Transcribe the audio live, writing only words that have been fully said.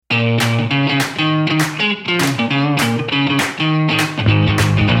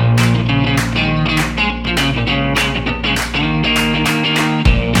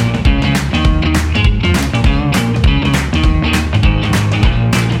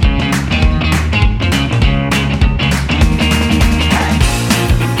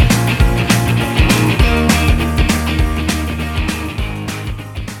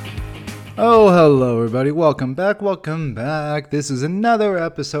everybody. Welcome back. Welcome back. This is another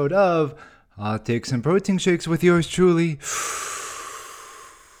episode of Hot Takes and Protein Shakes with yours truly,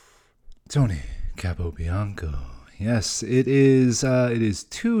 Tony Capobianco. Yes, it is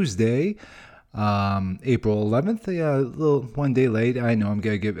Tuesday, April 11th. Yeah, a little one day late. I know I'm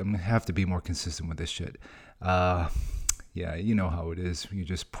gonna have to be more consistent with this shit. Yeah, you know how it is. You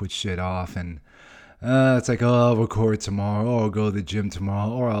just put shit off and it's like, oh, I'll record tomorrow, or I'll go to the gym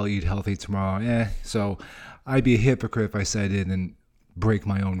tomorrow, or I'll eat healthy tomorrow. So I'd be a hypocrite if I said I didn't break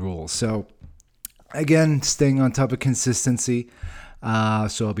my own rules. So again, staying on top of consistency.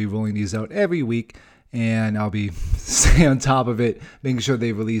 So I'll be rolling these out every week, and I'll be staying on top of it, making sure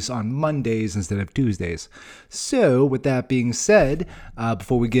they release on Mondays instead of Tuesdays. So with that being said,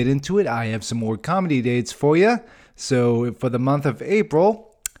 before we get into it, I have some more comedy dates for you. So for the month of April,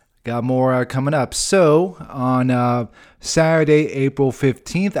 got more coming up. So on Saturday, April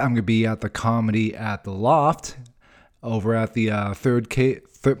 15th, I'm going to be at the Comedy at the Loft over at the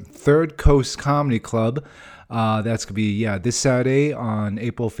Third Coast Comedy Club. That's going to be, this Saturday on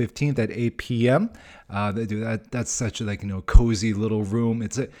April 15th at 8 p.m. That's such a cozy little room.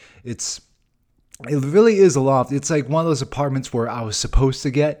 It really is a loft. It's like one of those apartments where I was supposed to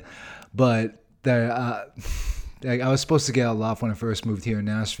get, but I was supposed to get a loft when I first moved here in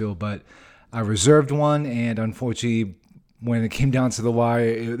Nashville, but I reserved one, and unfortunately, when it came down to the wire,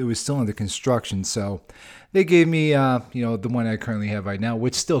 it was still under construction. So they gave me, the one I currently have right now,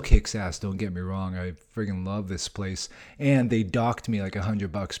 which still kicks ass. Don't get me wrong, I friggin' love this place, and they docked me like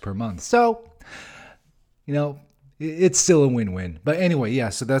 $100 per month. So, it's still a win-win. But anyway,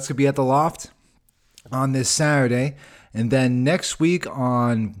 so that's gonna be at the Loft on this Saturday. And then next week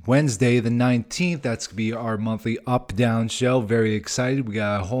on Wednesday, the 19th, that's going to be our monthly up-down show. Very excited. We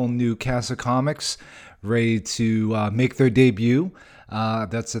got a whole new cast of comics ready to make their debut.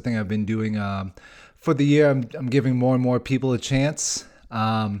 That's the thing I've been doing for the year. I'm giving more and more people a chance.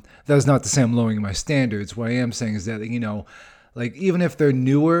 That's not to say I'm lowering my standards. What I am saying is that, even if they're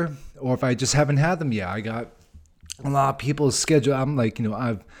newer or if I just haven't had them yet, I got a lot of people's schedule. I'm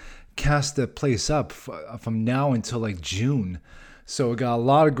I've cast the place up from now until June. So I got a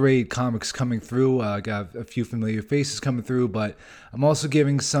lot of great comics coming through. I got a few familiar faces coming through, but I'm also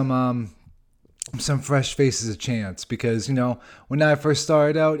giving some fresh faces a chance because, when I first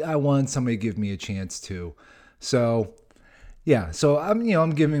started out, I wanted somebody to give me a chance too. So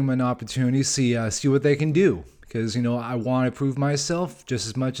I'm giving them an opportunity to see what they can do because, I want to prove myself just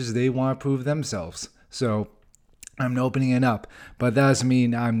as much as they want to prove themselves. So I'm opening it up, but that doesn't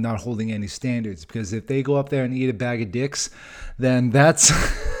mean I'm not holding any standards because if they go up there and eat a bag of dicks, then that's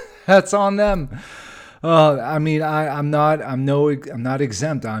on them. I'm not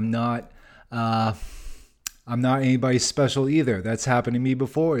exempt. I'm not anybody special either. That's happened to me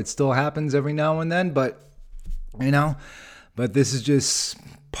before. It still happens every now and then, but this is just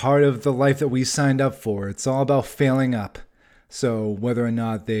part of the life that we signed up for. It's all about failing up. So whether or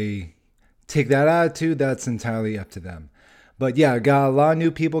not they take that attitude, that's entirely up to them. But I got a lot of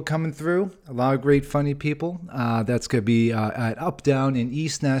new people coming through, a lot of great funny people. That's going to be at Up Down in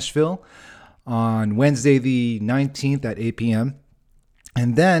East Nashville on Wednesday the 19th at 8 p.m.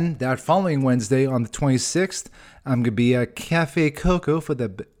 And then that following Wednesday on the 26th, I'm going to be at Cafe Coco for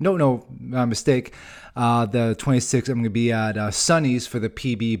the... mistake. The 26th, I'm going to be at Sunny's for the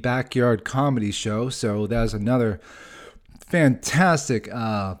PB Backyard Comedy Show. So that's another fantastic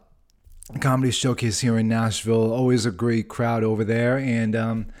comedy showcase here in Nashville. Always a great crowd over there, and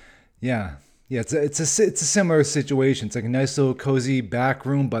it's a similar situation. It's like a nice little cozy back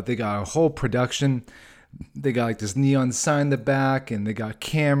room, but they got a whole production. They got this neon sign in the back, and they got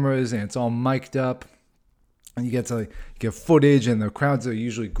cameras, and it's all mic'd up, and you get footage, and the crowds are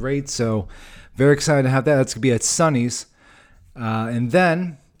usually great. So very excited to have that. That's gonna be at Sunny's, and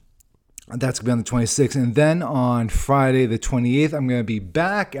then. That's going to be on the 26th. And then on Friday, the 28th, I'm going to be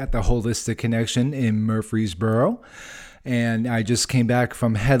back at the Holistic Connection in Murfreesboro. And I just came back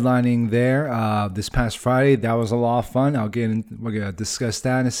from headlining there this past Friday. That was a lot of fun. We're going to discuss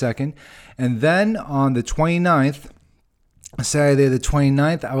that in a second. And then on the 29th, Saturday the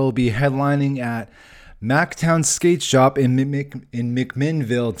 29th, I will be headlining at Mactown Skate Shop in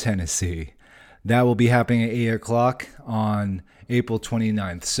McMinnville, Tennessee. That will be happening at 8 o'clock on April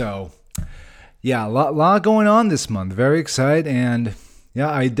 29th. So... a lot going on this month. Very excited, and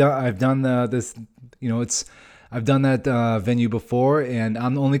I've done this. I've done that venue before, and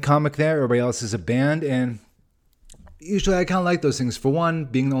I'm the only comic there. Everybody else is a band, and usually I kind of like those things. For one,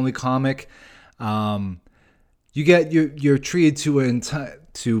 being the only comic, you're treated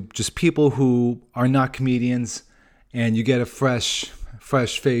to just people who are not comedians, and you get a fresh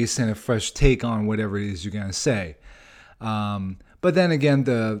fresh face and a fresh take on whatever it is you're gonna say. But then again,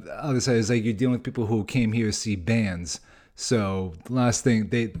 the other side is like you're dealing with people who came here to see bands. So the last thing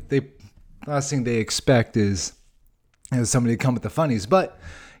they expect is somebody to come with the funnies. But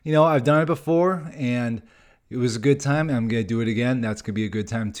I've done it before, and it was a good time. And I'm gonna do it again. That's gonna be a good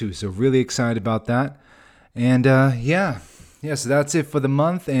time too. So really excited about that. And so that's it for the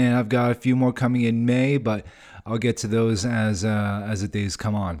month. And I've got a few more coming in May, but I'll get to those as the days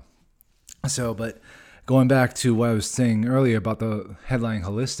come on. So, but going back to what I was saying earlier about the headlining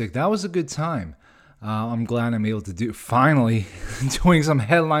Holistic, that was a good time. I'm glad I'm able to finally doing some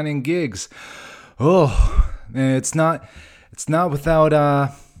headlining gigs. Oh, man, it's not without,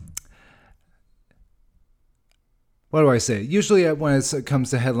 what do I say? Usually when it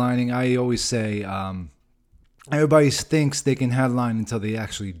comes to headlining, I always say, everybody thinks they can headline until they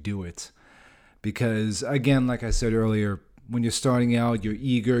actually do it. Because again, like I said earlier, when you're starting out, you're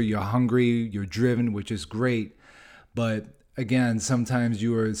eager, you're hungry, you're driven, which is great. But again, sometimes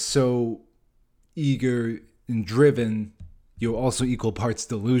you are so eager and driven, you're also equal parts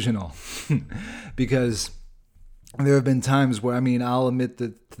delusional. Because there have been times where, I'll admit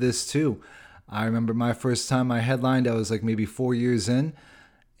to this too. I remember my first time I headlined, I was like maybe 4 years in,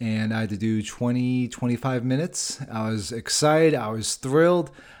 and I had to do 25 minutes. I was excited, I was thrilled.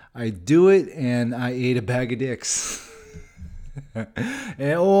 I do it, and I ate a bag of dicks.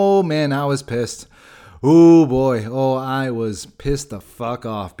 And oh man, I was pissed. Oh boy, I was pissed the fuck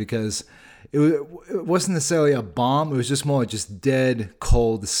off because it wasn't necessarily a bomb. It was just more just dead,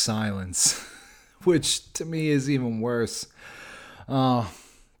 cold silence, which to me is even worse. I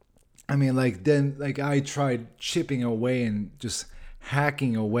tried chipping away and just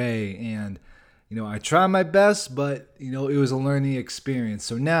hacking away, and I tried my best, but it was a learning experience.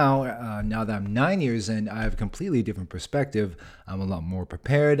 So now that I'm 9 years in, I have a completely different perspective. I'm a lot more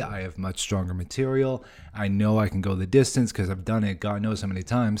prepared. I have much stronger material. I know I can go the distance because I've done it God knows how many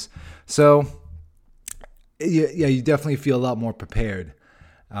times. So yeah, you definitely feel a lot more prepared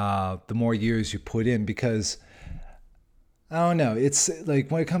the more years you put in, because I don't know. It's like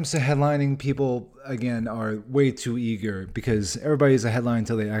when it comes to headlining, people, again, are way too eager because everybody's a headline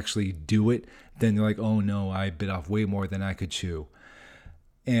until they actually do it. Then they're like, oh no, I bit off way more than I could chew.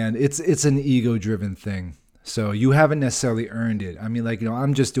 And it's an ego-driven thing. So you haven't necessarily earned it.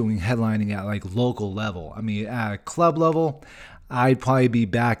 I'm just doing headlining at like local level. At a club level, I'd probably be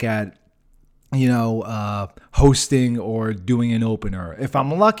back at, hosting or doing an opener. If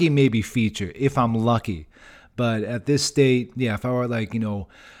I'm lucky, maybe feature, if I'm lucky. But at this state, yeah, if I were like,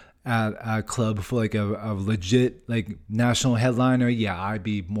 at a club for like a legit like national headliner, yeah, I'd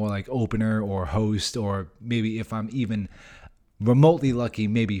be more like opener or host, or maybe if I'm even remotely lucky,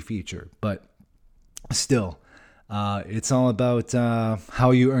 maybe feature. But still, it's all about how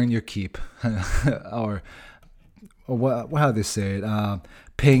you earn your keep, or how they say it,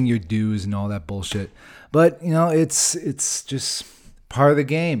 paying your dues and all that bullshit. But it's just part of the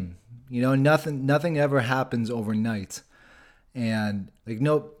game. Nothing ever happens overnight. And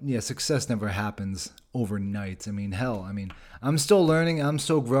success never happens overnight. I'm still learning. I'm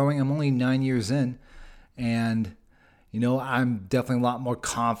still growing. I'm only 9 years in. And, I'm definitely a lot more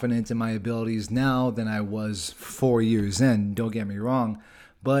confident in my abilities now than I was 4 years in. Don't get me wrong.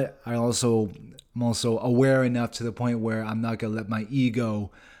 But I'm also aware enough to the point where I'm not going to let my ego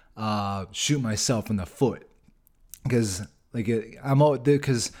shoot myself in the foot. Because,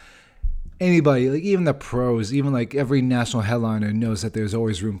 anybody, like even the pros, even like every national headliner knows that there's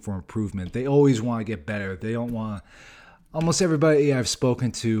always room for improvement. They always want to get better. They don't want, almost everybody I've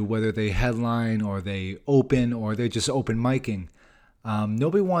spoken to, whether they headline or they open or they're just open micing,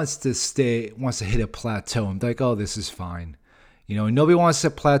 nobody wants to hit a plateau and be like, oh, this is fine. Nobody wants to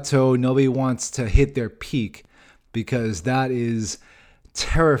plateau. Nobody wants to hit their peak, because that is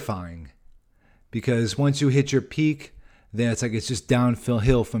terrifying. Because once you hit your peak, then it's just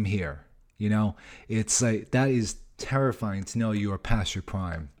downhill from here. It's like, that is terrifying to know you are past your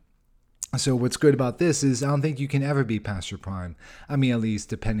prime. So what's good about this is I don't think you can ever be past your prime. At least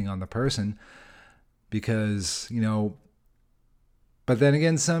depending on the person, because, but then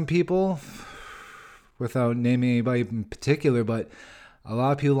again, some people, without naming anybody in particular, but a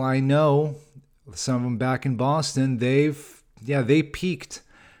lot of people I know, some of them back in Boston, they peaked.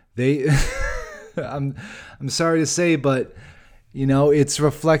 I'm sorry to say, but it's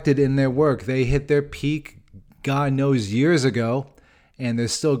reflected in their work. They hit their peak, God knows, years ago, and they're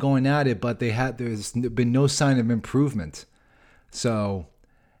still going at it, but there's been no sign of improvement. So,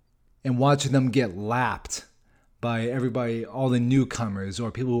 and watching them get lapped by everybody, all the newcomers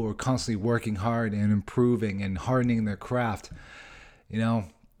or people who are constantly working hard and improving and hardening their craft, You know,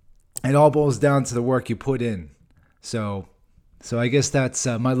 it all boils down to the work you put in. So I guess that's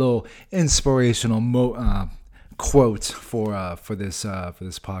my little inspirational quote for this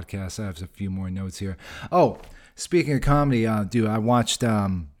podcast. I have a few more notes here. Oh, speaking of comedy, dude, I watched.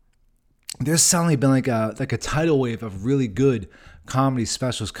 There's suddenly been like a tidal wave of really good comedy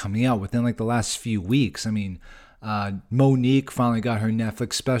specials coming out within like the last few weeks. I mean, Monique finally got her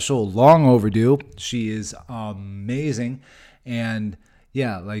Netflix special, long overdue. She is amazing, and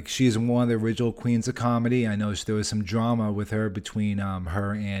yeah, like she's one of the original queens of comedy. I know there was some drama with her between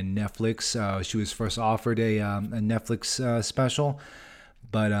her and Netflix. She was first offered a Netflix special,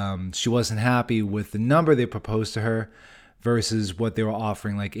 but she wasn't happy with the number they proposed to her versus what they were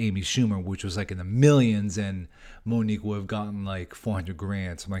offering like Amy Schumer, which was like in the millions, and Monique would have gotten like 400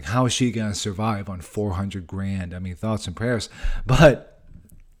 grand. So I'm like, how is she gonna survive on 400 grand? I mean, thoughts and prayers. But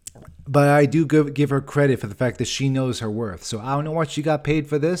I do give her credit for the fact that she knows her worth. So I don't know what she got paid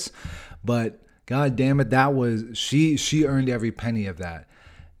for this, but god damn it, that was she earned every penny of that.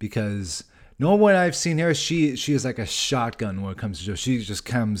 Because no one I've seen her, she is like a shotgun when it comes to shows. She just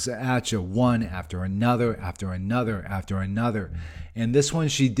comes at you one after another, after another, after another. And this one,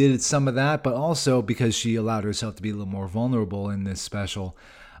 she did some of that, but also because she allowed herself to be a little more vulnerable in this special,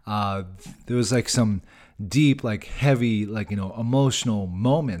 there was like some deep, like heavy, like, emotional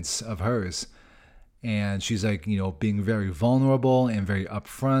moments of hers. And she's like, being very vulnerable and very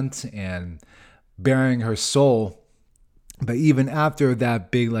upfront and bearing her soul. But even after that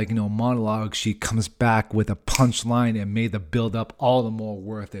big, like, monologue, she comes back with a punchline and made the build up all the more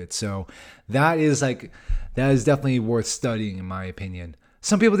worth it. So that is definitely worth studying, in my opinion.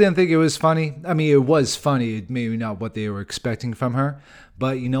 Some people didn't think it was funny. I mean, it was funny. Maybe not what they were expecting from her.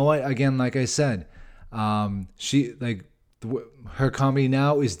 But you know what? Again, like I said, she like her comedy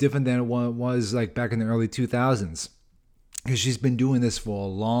now is different than what it was like back in the early 2000s, because she's been doing this for a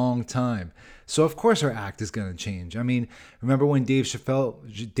long time. So of course her act is going to change. I mean, remember when Dave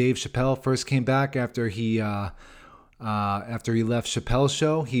Chappelle first came back after he left Chappelle's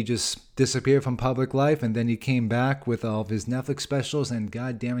Show? He just disappeared from public life, and then he came back with all of his Netflix specials, and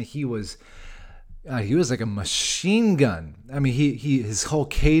god damn it, he was like a machine gun. I mean, his whole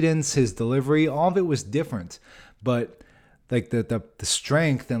cadence, his delivery, all of it was different. But like the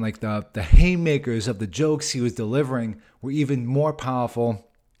strength and like the haymakers of the jokes he was delivering were even more powerful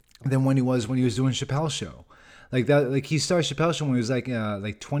than when he was doing Chappelle's Show. Like that, like he started Chappelle's Show when he was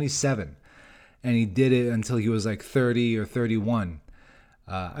like 27, and he did it until he was like 30 or 31.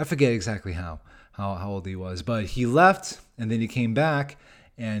 I forget exactly how old he was, but he left and then he came back,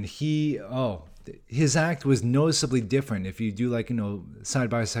 and his act was noticeably different. If you do like,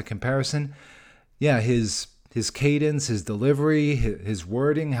 side by side comparison, yeah, his cadence, his delivery, his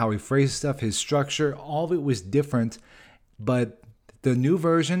wording, how he phrased stuff, his structure, all of it was different. But the new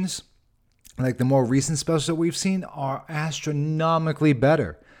versions, like the more recent specials that we've seen, are astronomically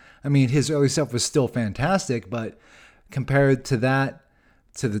better. I mean, his early stuff was still fantastic, but compared to that,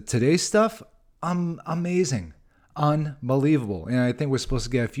 to the today's stuff, amazing. Unbelievable. And I think we're supposed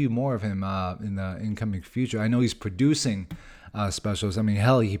to get a few more of him in the incoming future. I know he's producing specials. I mean,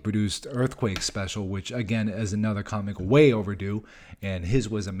 hell, he produced Earthquake special, which again is another comic way overdue, and his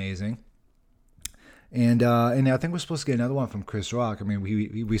was amazing. And I think we're supposed to get another one from Chris Rock. I mean,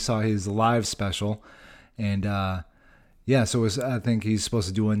 we saw his live special, and so I think he's supposed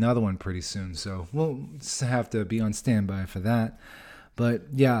to do another one pretty soon. So we'll just have to be on standby for that. But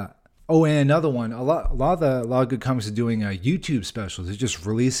yeah. Oh, and another one. A lot of good comics are doing YouTube specials. They're just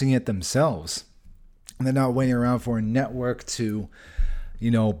releasing it themselves. And they're not waiting around for a network to,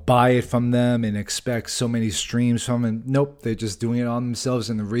 buy it from them and expect so many streams from them. Nope, they're just doing it on themselves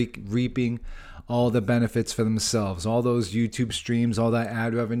and reaping all the benefits for themselves. All those YouTube streams, all that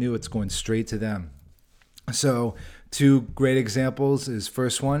ad revenue, it's going straight to them. So, two great examples is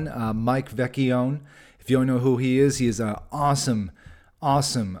first one, Mike Vecchione. If you don't know who he is an awesome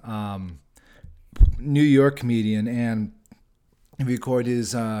New York comedian, and he recorded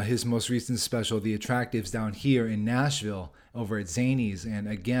his most recent special, The Attractives, down here in Nashville over at Zanies. And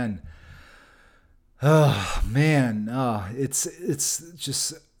again, it's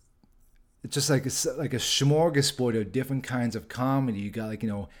just like a smorgasbord of different kinds of comedy. You got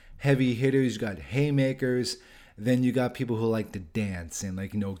heavy hitters, you got haymakers, then you got people who like to dance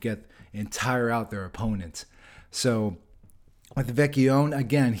and get and tire out their opponent. So with Vecchione,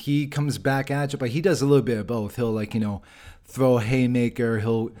 again, he comes back at you, but he does a little bit of both. He'll throw a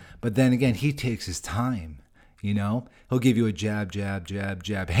haymaker, but then again, he takes his time. He'll give you a jab,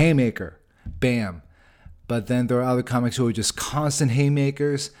 haymaker, bam. But then there are other comics who are just constant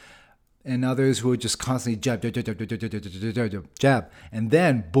haymakers, and others who would just constantly jab, jab, jab, jab, jab, jab, jab, jab, jab, jab, and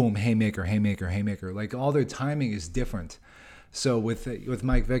then boom, haymaker, haymaker, haymaker. Like all their timing is different. So with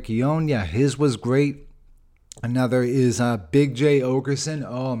Mike Vecchione, yeah, his was great. Another is Big J Okerson.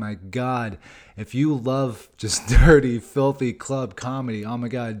 Oh my God. If you love just dirty, filthy club comedy, oh my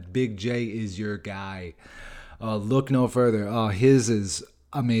God, Big J is your guy. Look no further. His is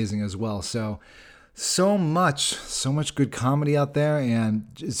amazing as well. So much good comedy out there, and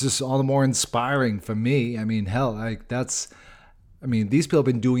it's just all the more inspiring for me. I mean, hell, these people have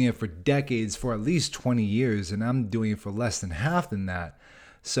been doing it for decades, for at least 20 years, and I'm doing it for less than half than that.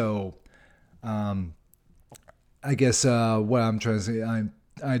 So, I guess what I'm trying to say,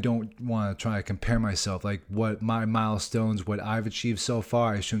 I don't want to try to compare myself. Like what my milestones, what I've achieved so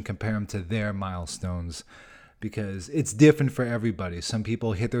far, I shouldn't compare them to their milestones because it's different for everybody. Some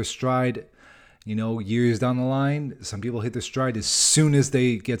people hit their stride, years down the line. Some people hit their stride as soon as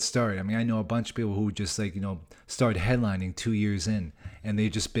they get started. I mean, I know a bunch of people who just started headlining 2 years in, and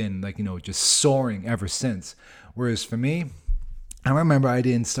they've just been just soaring ever since. Whereas for me, I remember I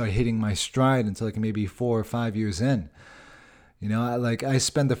didn't start hitting my stride until maybe 4 or 5 years in. I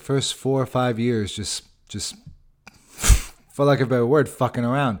spent the first 4 or 5 years just for lack of a better word, fucking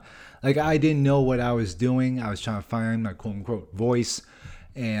around. Like I didn't know what I was doing. I was trying to find my quote unquote voice,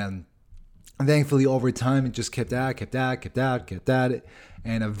 and thankfully over time it just kept at it,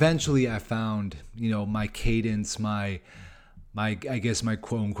 and eventually I found my cadence, my I guess my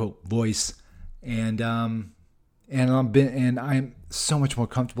quote unquote voice, and I'm so much more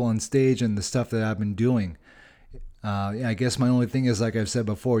comfortable on stage and the stuff that I've been doing. I guess my only thing is, like I've said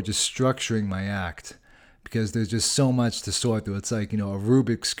before, just structuring my act, because there's just so much to sort through. It's like a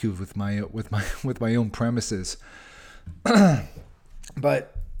Rubik's cube with my own premises.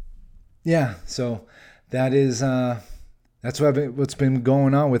 But yeah, so that is that's what's been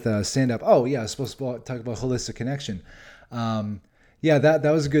going on with stand up. Oh yeah, I was supposed to talk about Holistic Connection. Yeah, that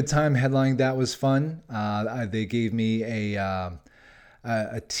was a good time. Headlining that was fun. They gave me a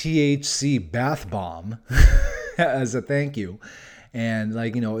THC bath bomb as a thank you. And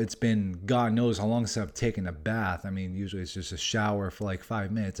it's been God knows how long since I've taken a bath. I mean, usually it's just a shower for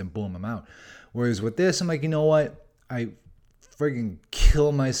 5 minutes and boom, I'm out. Whereas with this, I'm like, you know what? I friggin'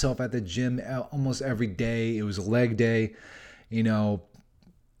 kill myself at the gym almost every day. It was a leg day,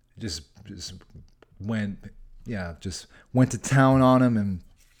 just went to town on him. And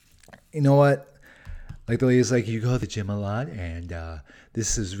you know what? Like the lady's like, you go to the gym a lot, and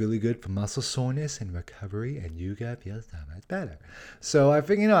this is really good for muscle soreness and recovery, and you got feels that much better. So I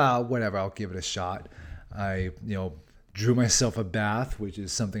figured, whatever, I'll give it a shot. I, drew myself a bath, which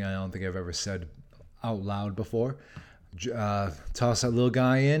is something I don't think I've ever said out loud before. Tossed that little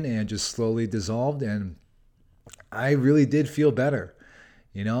guy in and just slowly dissolved, and I really did feel better.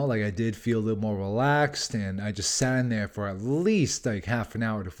 I did feel a little more relaxed, and I just sat in there for at least half an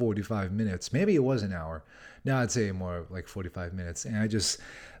hour to 45 minutes. Maybe it was an hour. No, I'd say more like 45 minutes. And I just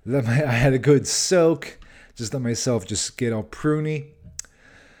I had a good soak, just let myself just get all pruny.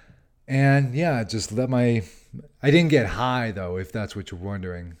 And yeah, I didn't get high though, if that's what you're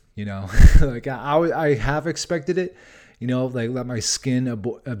wondering, I have expected it, let my skin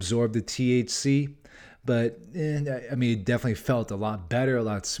absorb the THC. But it definitely felt a lot better, a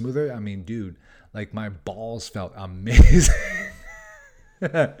lot smoother. I mean, dude, my balls felt amazing.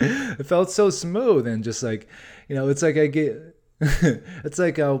 It felt so smooth, and just it's like I get, it's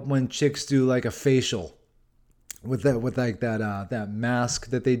like when chicks do a facial with that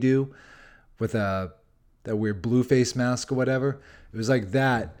mask that they do with that weird blue face mask or whatever. It was like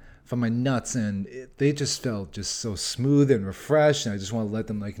that for my nuts, and they just felt just so smooth and refreshed, and I just want to let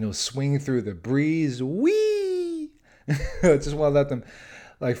them swing through the breeze. Whee! I just want to let them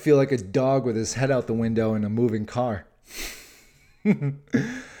feel like a dog with his head out the window in a moving car. But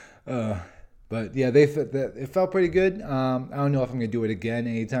yeah, it felt pretty good. I don't know if I'm gonna do it again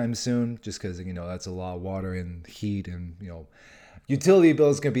anytime soon, just because that's a lot of water and heat, and utility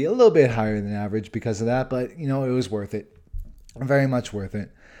bills gonna be a little bit higher than average because of that. But it was worth it, very much worth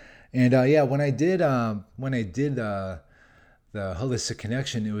it. And yeah, when I did the Holistic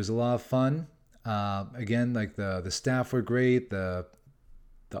Connection, it was a lot of fun. Again, the staff were great, the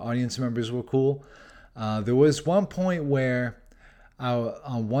audience members were cool. There was one point where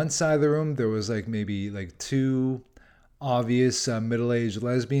on one side of the room there was maybe two obvious middle-aged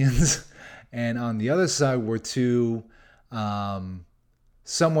lesbians, and on the other side were two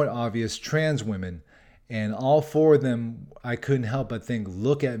somewhat obvious trans women. And all four of them, I couldn't help but think,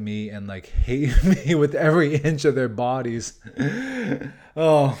 look at me and hate me with every inch of their bodies.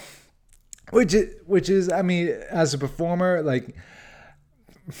 Oh, which is, I mean, as a performer,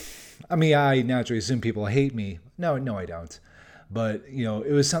 I mean, I naturally assume people hate me. No, I don't. But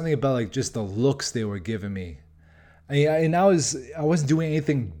it was something about like just the looks they were giving me. And I wasn't doing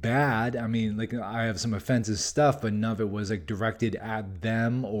anything bad. I mean, like I have some offensive stuff, but none of it was like directed at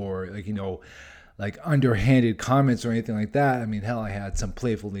them or like like underhanded comments or anything like that. I mean, hell, I had some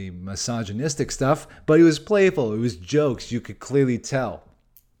playfully misogynistic stuff, but it was playful. It was jokes. You could clearly tell.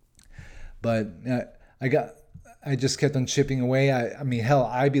 But I just kept on chipping away. I mean, hell,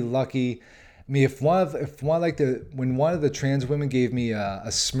 I'd be lucky. I mean, when one of the trans women gave me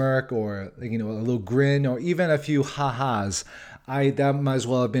a smirk or like, a little grin or even a few ha-has, that might as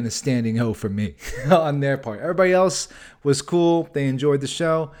well have been a standing O for me on their part. Everybody else was cool. They enjoyed the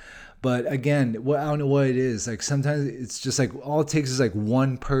show. But again, I don't know what it is. Like sometimes it's just like all it takes is like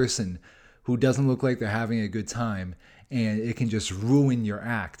one person who doesn't look like they're having a good time, and it can just ruin your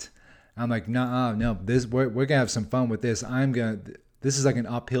act. I'm like, nah, no, we're gonna have some fun with this. This is like an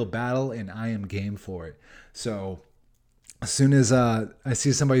uphill battle, and I am game for it. So as soon as I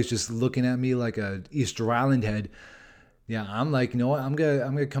see somebody who's just looking at me like a Easter Island head, yeah, I'm like, you know what? I'm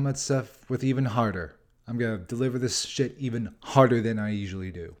gonna come at stuff with even harder. I'm gonna deliver this shit even harder than I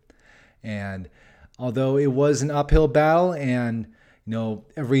usually do. And although it was an uphill battle, and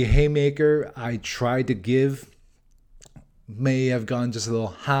every haymaker I tried to give may have gone just a little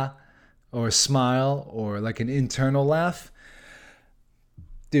ha or a smile or like an internal laugh.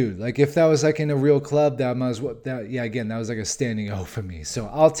 Dude, like if that was like in a real club, that was like a standing O for me. So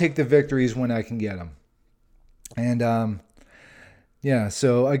I'll take the victories when I can get them. And yeah,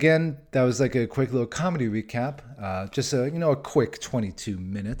 so again, that was like a quick little comedy recap. Just a quick 22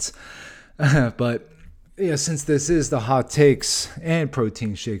 minutes. But yeah, since this is the hot takes and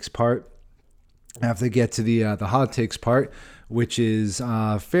protein shakes part, I have to get to the hot takes part, which is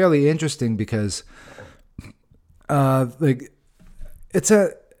fairly interesting because I'm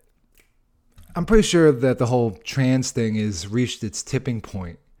pretty sure that the whole trans thing has reached its tipping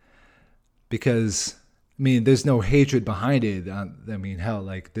point because, I mean, there's no hatred behind it. I mean, hell,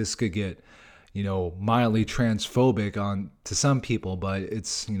 like this could get, mildly transphobic on to some people, but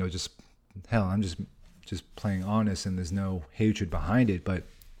it's, just hell, I'm just playing honest and there's no hatred behind it. But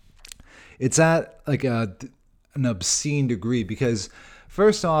it's at like an obscene degree because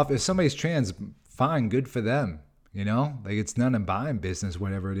first off, if somebody's trans, fine, good for them. Like it's none of my business,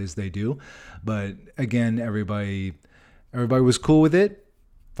 whatever it is they do. But again, everybody was cool with it.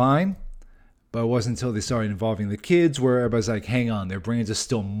 Fine. But it wasn't until they started involving the kids where everybody's like, hang on, their brains are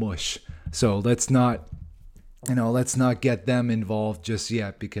still mush. So let's not get them involved just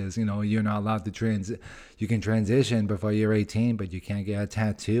yet because, you're not allowed to you can transition before you're 18, but you can't get a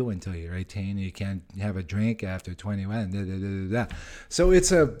tattoo until you're 18. You can't have a drink after 21. So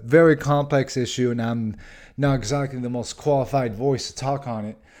it's a very complex issue, and I'm not exactly the most qualified voice to talk on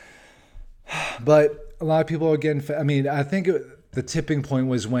it. But a lot of people, again, I think the tipping point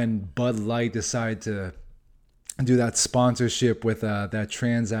was when Bud Light decided to do that sponsorship with that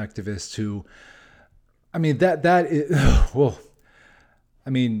trans activist who, I mean, that is, well, I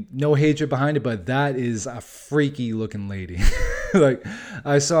mean, no hatred behind it, but that is a freaky looking lady. Like,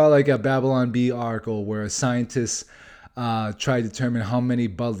 I saw like a Babylon Bee article where a scientist tried to determine how many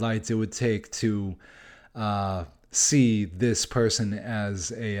Bud Lights it would take to see this person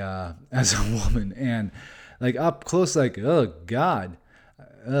as a woman, and like up close, like, oh God,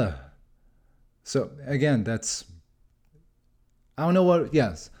 So again, I don't know what.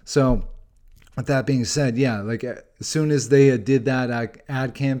 Yes, so. With that being said, yeah, like as soon as they did that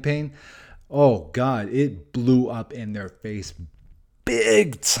ad campaign, oh God, it blew up in their face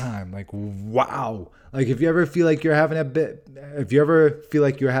big time. Like, wow. Like if you ever feel like you're having a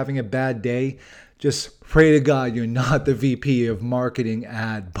bad day, just pray to God you're not the VP of marketing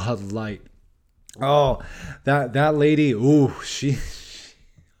at Bud Light. Oh, that lady, ooh, she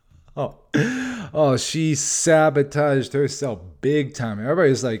sabotaged herself big time.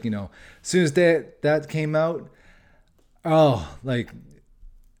 Everybody's like, as soon as that came out, oh, like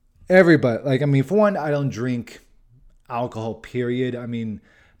everybody, like, I mean, for one, I don't drink alcohol, period. I mean,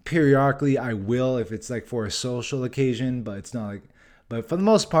 periodically I will if it's like for a social occasion, but it's not like, but for the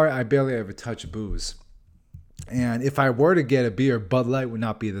most part, I barely ever touch booze. And if I were to get a beer, Bud Light would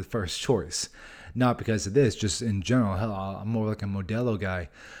not be the first choice. Not because of this, just in general. Hell, I'm more like a Modelo guy.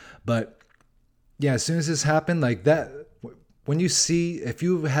 But yeah, as soon as this happened, like that, if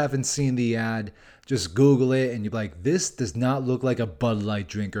you haven't seen the ad, just Google it and you're like, this does not look like a Bud Light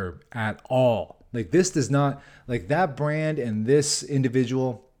drinker at all. Like this does not, like that brand and this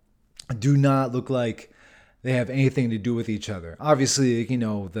individual do not look like they have anything to do with each other. Obviously,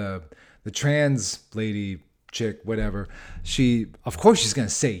 the trans lady chick, whatever, of course she's gonna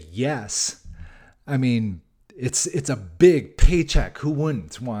say yes. I mean, it's a big paycheck. Who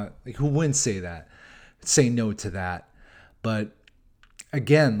wouldn't say no to that? But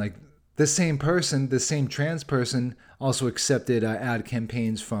again, like the same trans person also accepted ad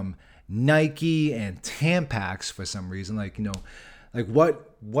campaigns from Nike and Tampax for some reason. Like, like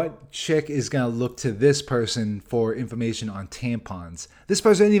what chick is gonna look to this person for information on tampons? This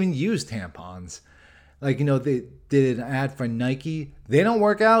person didn't even use tampons. Like, they did an ad for Nike. They don't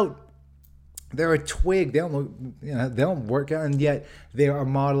work out. They're a twig. They don't work out, and yet they are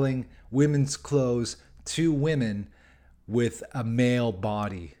modeling women's clothes to women with a male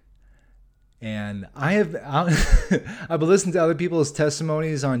body. And I've been listening to other people's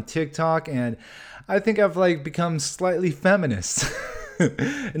testimonies on TikTok, and I think I've like become slightly feminist.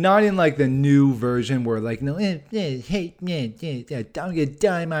 Not in like the new version where like, hey, don't get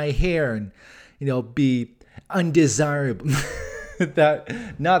dye my hair and be undesirable.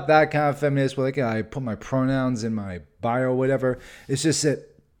 Not that kind of feminist where like I put my pronouns in my bio or whatever. It's just that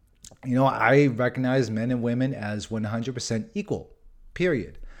I recognize men and women as 100% equal,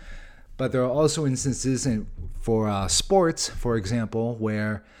 period. But there are also instances for sports, for example,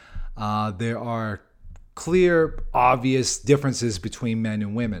 where there are clear, obvious differences between men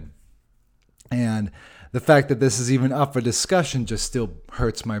and women. And the fact that this is even up for discussion just still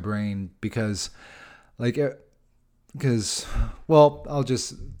hurts my brain because I'll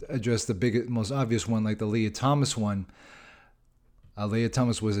just address the biggest, most obvious one, like the Leah Thomas one. Leah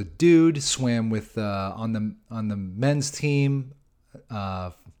Thomas was a dude, swam with on the men's team,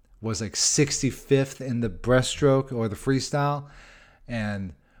 was like 65th in the breaststroke or the freestyle,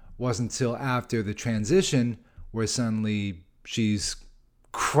 and wasn't until after the transition where suddenly she's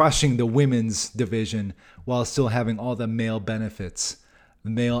crushing the women's division while still having all the male benefits, the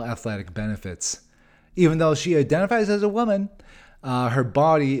male athletic benefits. Even though she identifies as a woman, her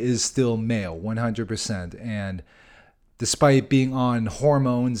body is still male, 100%. And despite being on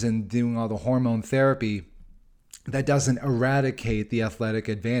hormones and doing all the hormone therapy, that doesn't eradicate the athletic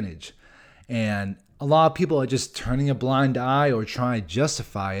advantage. And a lot of people are just turning a blind eye or trying to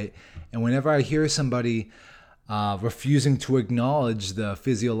justify it. And whenever I hear somebody refusing to acknowledge the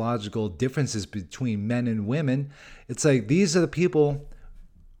physiological differences between men and women, it's like these are the people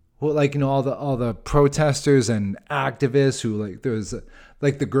who, like, all the protesters and activists who, like, there's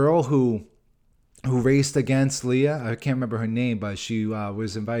like the girl who raced against Leah. I can't remember her name, but she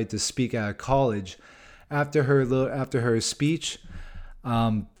was invited to speak at a college. After her speech,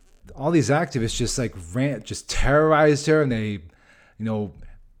 all these activists just terrorized her, and they,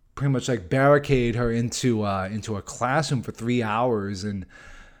 pretty much like barricade her into a classroom for 3 hours, and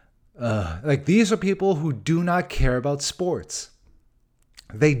like these are people who do not care about sports.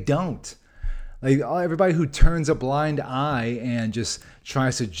 They don't. Like everybody who turns a blind eye and just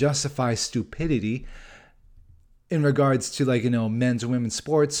tries to justify stupidity in regards to men's and women's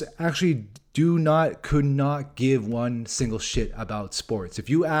sports actually could not give one single shit about sports. If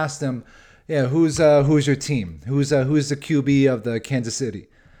you ask them, who's your team? Who's the QB of the Kansas City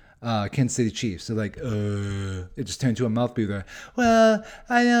Chiefs? They're like, it just turned to a mouth breather. Well,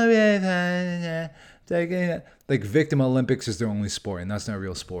 I know, like Victim Olympics is their only sport, and that's not a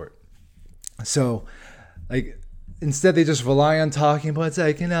real sport. So, like, instead they just rely on talking about, it's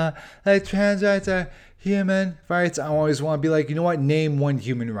like, like trans rights are human rights. I always want to be like, what? Name one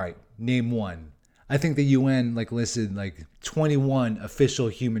human right. Name one. I think the UN listed 21 official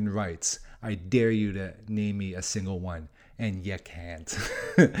human rights. I dare you to name me a single one, and you can't.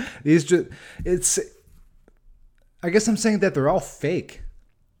 I guess I'm saying that they're all fake.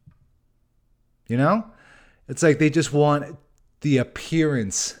 It's like they just want the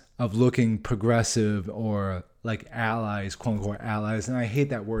appearance of looking progressive or like allies, quote unquote allies. And I hate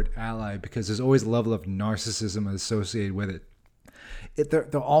that word ally because there's always a level of narcissism associated with it. They're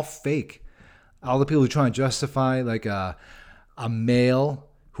all fake. All the people who try to justify like a male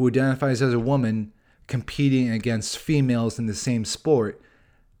who identifies as a woman competing against females in the same sport,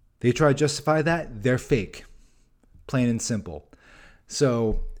 they try to justify that, they're fake. Plain and simple.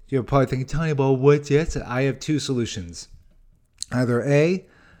 So you're probably thinking, Tony, well, what's it? I have two solutions. Either A,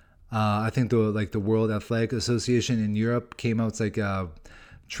 I think the World Athletic Association in Europe came out, it's like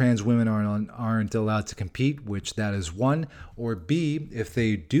trans women aren't allowed to compete, which that is one. Or B, if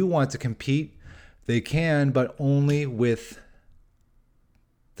they do want to compete, they can, but only with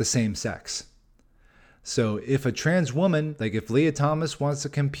the same sex. So if a trans woman, like if Leah Thomas wants to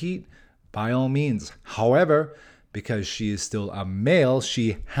compete, by all means. However, because she is still a male,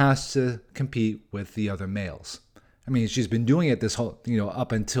 she has to compete with the other males. I mean, she's been doing it this whole,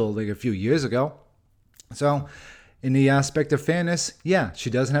 up until like a few years ago. So, in the aspect of fairness, yeah, she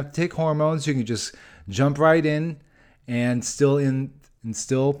doesn't have to take hormones. You can just jump right in and still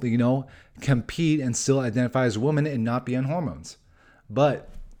compete and still identify as a woman and not be on hormones. But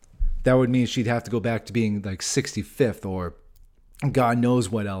that would mean she'd have to go back to being like 65th or God knows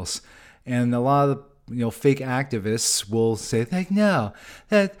what else. And a lot of fake activists will say like, no,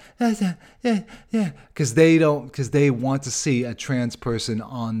 because they want to see a trans person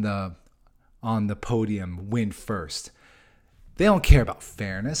on the podium win first. They don't care about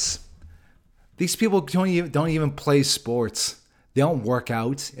fairness. These people don't even play sports. They don't work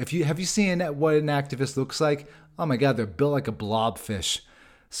out. Have you seen what an activist looks like? Oh my God, they're built like a blobfish.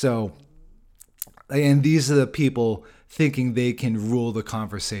 So, and these are the people thinking they can rule the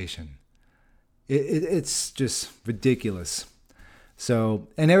conversation. It's just ridiculous. So,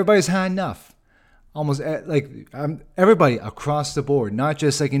 and everybody's had enough. Almost everybody across the board, not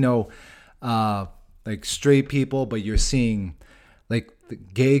just like straight people, but you're seeing like the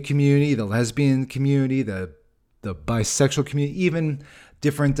gay community, the lesbian community, the bisexual community, even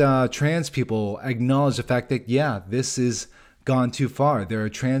different trans people acknowledge the fact that, yeah, this is gone too far. There are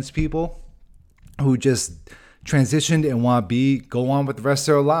trans people who just transitioned and want to go on with the rest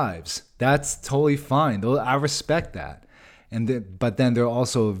of their lives. That's totally fine. I respect that. But then there are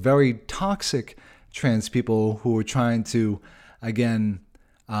also very toxic trans people who are trying to, again,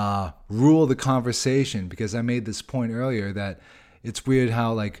 rule the conversation. Because I made this point earlier that it's weird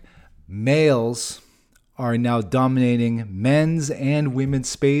how like males are now dominating men's and women's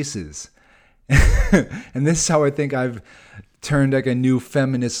spaces. And this is how I think I've turned like a new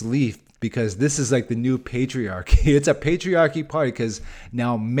feminist leaf, because this is like the new patriarchy. It's a patriarchy party because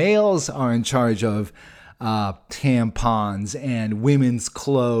now males are in charge of tampons and women's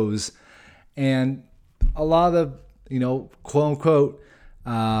clothes. And a lot of, quote unquote,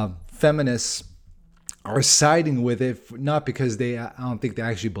 feminists are siding with it, not because I don't think they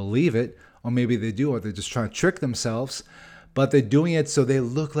actually believe it, or maybe they do, or they're just trying to trick themselves, but they're doing it so they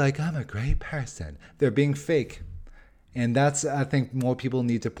look like I'm a great person. They're being fake. And I think more people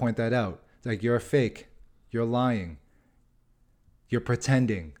need to point that out. It's like, you're a fake. You're lying. You're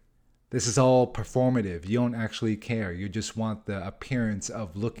pretending. This is all performative. You don't actually care. You just want the appearance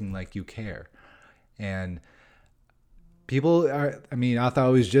of looking like you care. And people I thought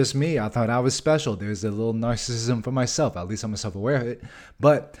it was just me. I thought I was special. There's a little narcissism for myself. At least I'm self-aware of it.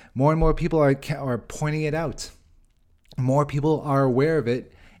 But more and more people are pointing it out. More people are aware of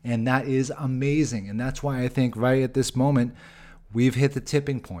it. And that is amazing. And that's why I think right at this moment, we've hit the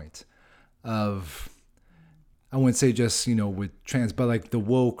tipping point of, I wouldn't say just, with trans, but like the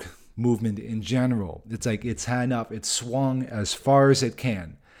woke movement in general. It's like it's had enough. It's swung as far as it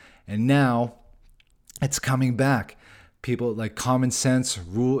can. And now it's coming back. People like common sense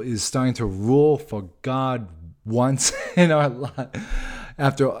is starting to rule for God once in our life.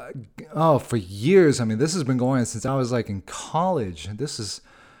 For years. I mean, this has been going on since I was like in college. This is,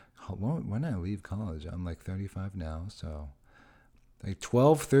 when did I leave college? I'm like 35 now, so like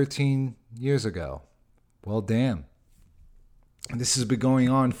 12, 13 years ago. Well, damn. This has been going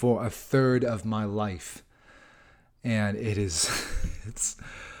on for a third of my life. And it's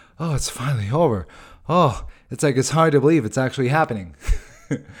finally over. Oh, it's like, it's hard to believe it's actually happening.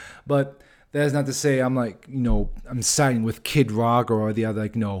 But that's not to say I'm like, I'm siding with Kid Rock or the other,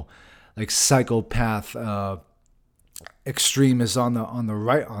 like psychopath, extremists on the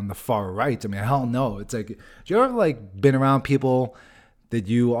right, on the far right. I mean, hell no. It's like, you ever like been around people that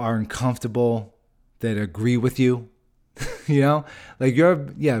you are uncomfortable, that agree with you?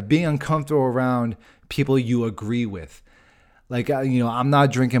 Like being uncomfortable around people you agree with. Like, I'm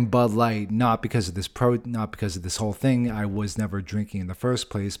not drinking Bud Light, not because of this whole thing. I was never drinking in the first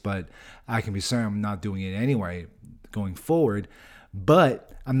place, but I can be certain I'm not doing it anyway going forward.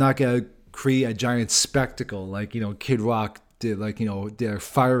 But I'm not going to create a giant spectacle like, Kid Rock did, like, their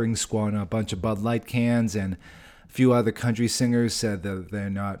firing squad on a bunch of Bud Light cans, and a few other country singers said that they're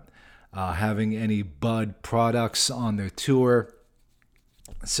not having any Bud products on their tour.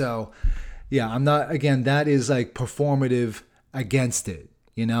 So, yeah, I'm not, again, that is like performative against it,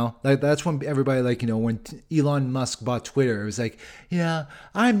 like that's when everybody, like, when Elon Musk bought Twitter, it was like, yeah,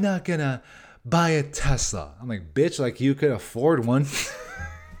 I'm not gonna buy a Tesla. I'm like, bitch, like you could afford one.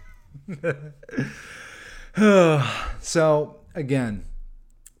 So again,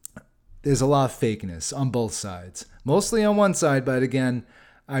 there's a lot of fakeness on both sides, mostly on one side, but again,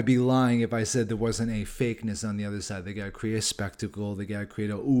 I'd be lying if I said there wasn't a fakeness on the other side. They gotta create a spectacle, they gotta create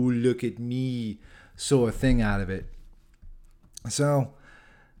ooh, look at me sort of thing out of it. So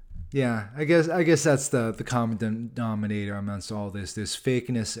Yeah, I guess that's the common denominator amongst all this. There's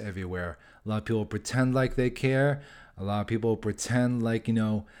fakeness everywhere. A lot of people pretend like they care. A lot of people pretend like,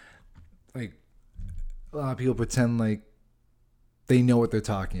 like a lot of people pretend like they know what they're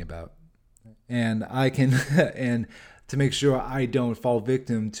talking about. And I can and to make sure I don't fall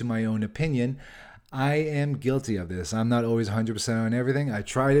victim to my own opinion, I am guilty of this. I'm not always 100% on everything. I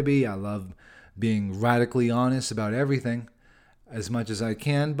try to be. I love being radically honest about everything as much as I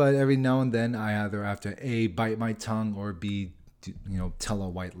can, but every now and then I either have to A, bite my tongue, or B, tell a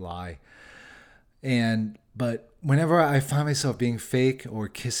white lie. But whenever I find myself being fake or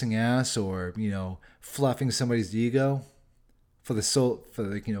kissing ass or, fluffing somebody's ego for the soul, for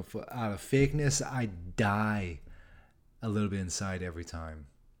out of fakeness, I die a little bit inside every time.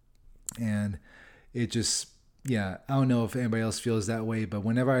 And it just, yeah, I don't know if anybody else feels that way, but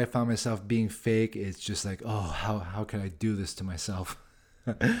whenever I find myself being fake, it's just like, oh, how can I do this to myself?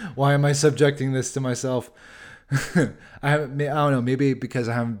 Why am I subjecting this to myself? I don't know. Maybe because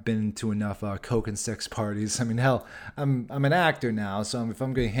I haven't been to enough coke and sex parties. I mean, hell, I'm an actor now, so if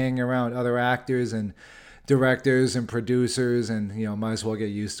I'm going to hang around other actors and directors and producers, and might as well get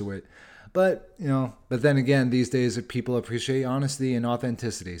used to it. But but then again, these days people appreciate honesty and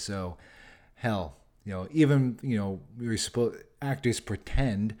authenticity. So, hell, even actors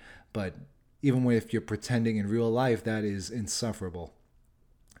pretend, but even if you're pretending in real life, that is insufferable.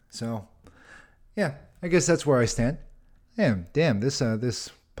 So, yeah, I guess that's where I stand. Damn, this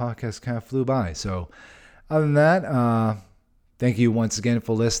podcast kind of flew by. So, other than that, thank you once again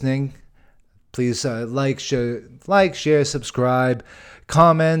for listening. Please like, share, subscribe,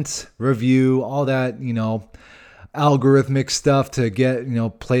 comment, review, all that, algorithmic stuff to get,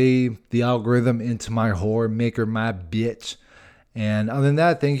 play the algorithm into my whore, make her my bitch. And other than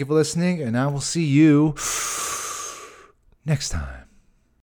that, thank you for listening, and I will see you next time.